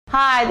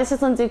Hi, this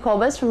is Lindsay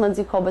Colbus from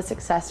Lindsay Colbus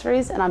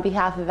Accessories, and on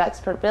behalf of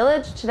Expert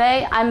Village,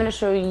 today I'm going to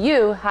show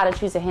you how to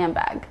choose a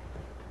handbag.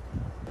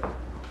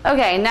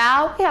 Okay,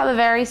 now we have a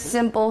very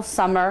simple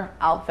summer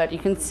outfit. You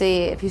can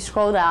see if you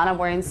scroll down, I'm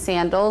wearing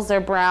sandals. They're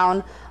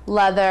brown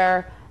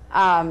leather,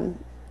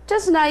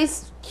 just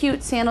nice,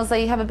 cute sandals.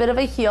 They have a bit of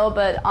a heel,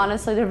 but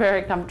honestly, they're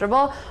very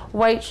comfortable.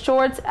 White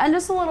shorts and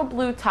just a little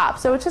blue top.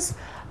 So it's just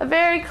a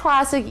very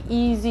classic,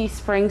 easy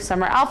spring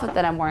summer outfit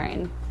that I'm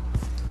wearing.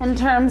 In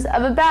terms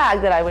of a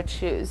bag that I would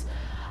choose,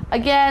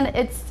 again,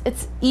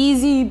 it's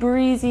easy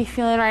breezy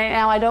feeling right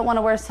now. I don't want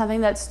to wear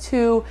something that's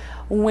too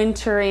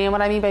wintry, and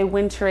what I mean by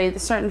wintry,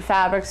 certain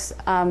fabrics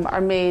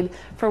are made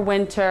for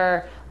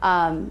winter.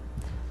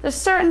 There's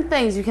certain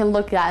things you can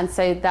look at and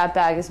say that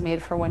bag is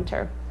made for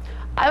winter.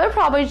 I would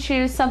probably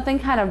choose something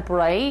kind of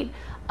bright,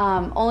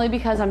 only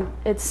because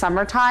it's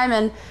summertime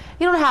and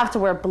you don't have to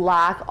wear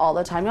black all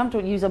the time. You don't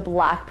have to use a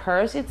black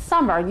purse. It's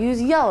summer.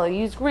 Use yellow,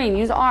 use green,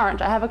 use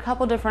orange. I have a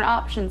couple different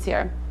options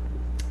here.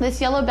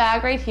 This yellow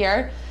bag right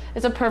here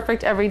is a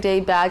perfect everyday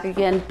bag.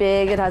 Again,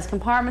 big. It has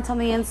compartments on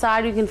the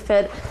inside. You can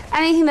fit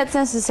anything that's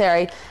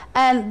necessary.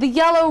 And the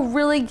yellow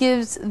really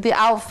gives the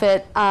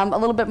outfit a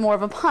little bit more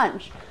of a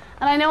punch.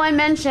 And I know I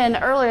mentioned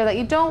earlier that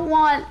you don't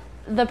want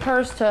the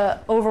purse to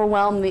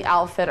overwhelm the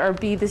outfit or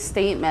be the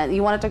statement.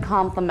 You want it to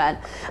complement.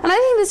 And I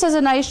think this does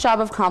a nice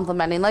job of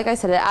complementing. Like I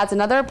said, it adds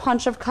another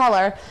punch of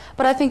color,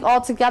 but I think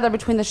all together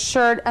between the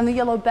shirt and the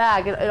yellow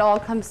bag, it all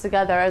comes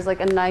together as like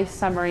a nice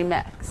summery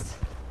mix.